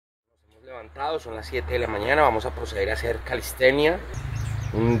levantados, son las 7 de la mañana, vamos a proceder a hacer calistenia.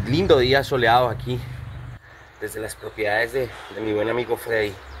 Un lindo día soleado aquí, desde las propiedades de mi buen amigo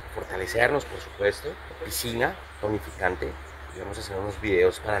Freddy. Fortalecernos, por supuesto, piscina tonificante. Y vamos a hacer unos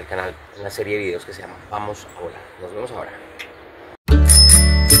videos para el canal, una serie de videos que se llama Vamos a Volar. Nos vemos ahora.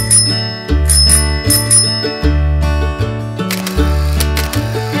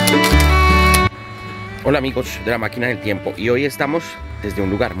 Hola amigos de la máquina del tiempo, y hoy estamos desde un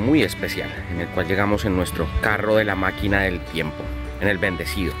lugar muy especial en el cual llegamos en nuestro carro de la máquina del tiempo, en el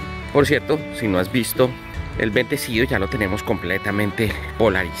bendecido. Por cierto, si no has visto el bendecido, ya lo tenemos completamente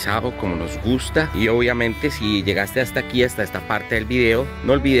polarizado como nos gusta. Y obviamente si llegaste hasta aquí, hasta esta parte del video,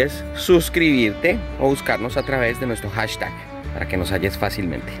 no olvides suscribirte o buscarnos a través de nuestro hashtag para que nos halles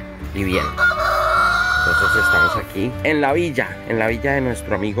fácilmente y bien. Entonces estamos aquí en la villa de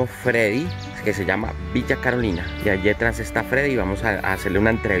nuestro amigo Freddy, que se llama Villa Carolina, y allí detrás está Freddy y vamos a hacerle una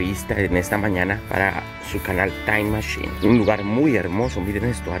entrevista en esta mañana para su canal Time Machine. Un lugar muy hermoso, miren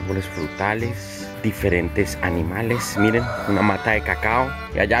estos árboles frutales, diferentes animales, miren una mata de cacao,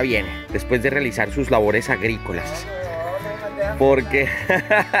 y allá viene después de realizar sus labores agrícolas, porque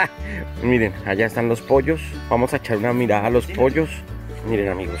miren, allá están los pollos. Vamos a echar una mirada a los pollos. Miren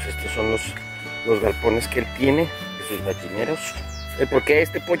amigos, estos son los galpones que él tiene, de sus gallineros. ¿Por qué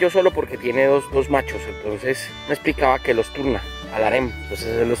este pollo solo? Porque tiene dos machos, entonces me explicaba que los turna al harem, entonces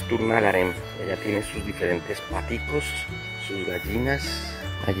él los turna al harem. Ella tiene sus diferentes paticos, sus gallinas.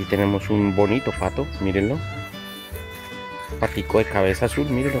 Allí tenemos un bonito pato, mírenlo, patico de cabeza azul,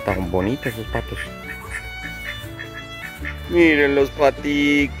 mírenlo, tan bonitos esos patos. Miren los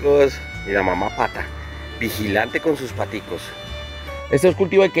paticos, y la mamá pata, vigilante con sus paticos. ¿Esto es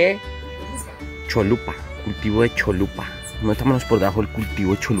cultivo de qué? Cholupa, cultivo de cholupa. No estamos por debajo del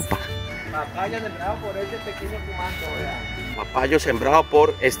cultivo de cholupa. Papayo sembrado por este pequeño comando, vean. Papayo sembrado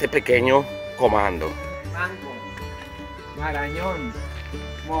por este pequeño comando. Mango, marañón,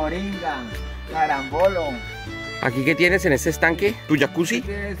 moringa, carambolo. ¿Aquí qué tienes en este estanque? ¿Tu jacuzzi?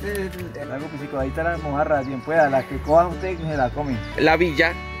 Este es el algo físico, ahí está la mojarra, bien pueda, la que coja usted se la come. La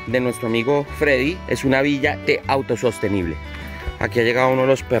villa de nuestro amigo Freddy es una villa de autosostenible. Aquí ha llegado uno de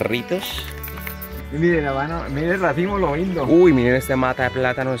los perritos. Y miren, miren el racimo lo lindo. Uy, miren esta mata de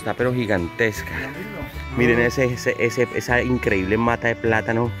plátano, está pero gigantesca. Miren esa increíble mata de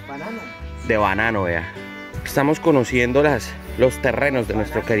plátano. Banano. De banano, vea. Estamos conociendo los terrenos de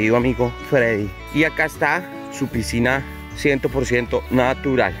nuestro querido amigo Freddy. Y acá está su piscina 100%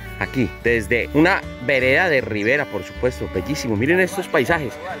 natural. Aquí, desde una vereda de Rivera, por supuesto. Bellísimo. Miren estos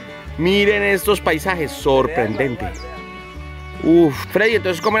paisajes. Miren estos paisajes, sorprendente. Uf, Freddy,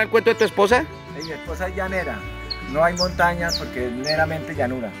 entonces, ¿cómo era el cuento de tu esposa? Mi esposa es llanera, no hay montañas porque es meramente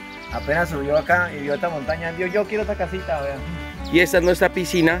llanura. Apenas subió acá y vio esta montaña, dijo, yo quiero esta casita, vean. Y esta es nuestra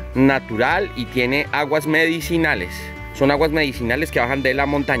piscina natural y tiene aguas medicinales. Son aguas medicinales que bajan de la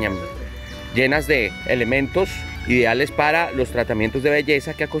montaña, llenas de elementos ideales para los tratamientos de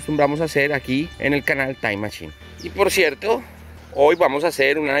belleza que acostumbramos a hacer aquí en el canal Time Machine. Y por cierto, hoy vamos a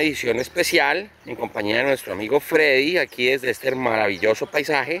hacer una edición especial en compañía de nuestro amigo Freddy, aquí desde este maravilloso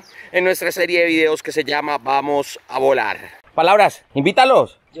paisaje, en nuestra serie de videos que se llama Vamos a Volar. Palabras,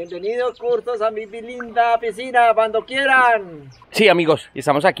 invítalos. Bienvenidos cursos a mi linda piscina, cuando quieran. Sí amigos, y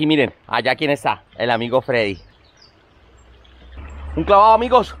estamos aquí, miren, allá quién está, el amigo Freddy. Un clavado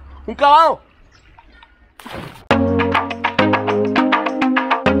amigos, un clavado.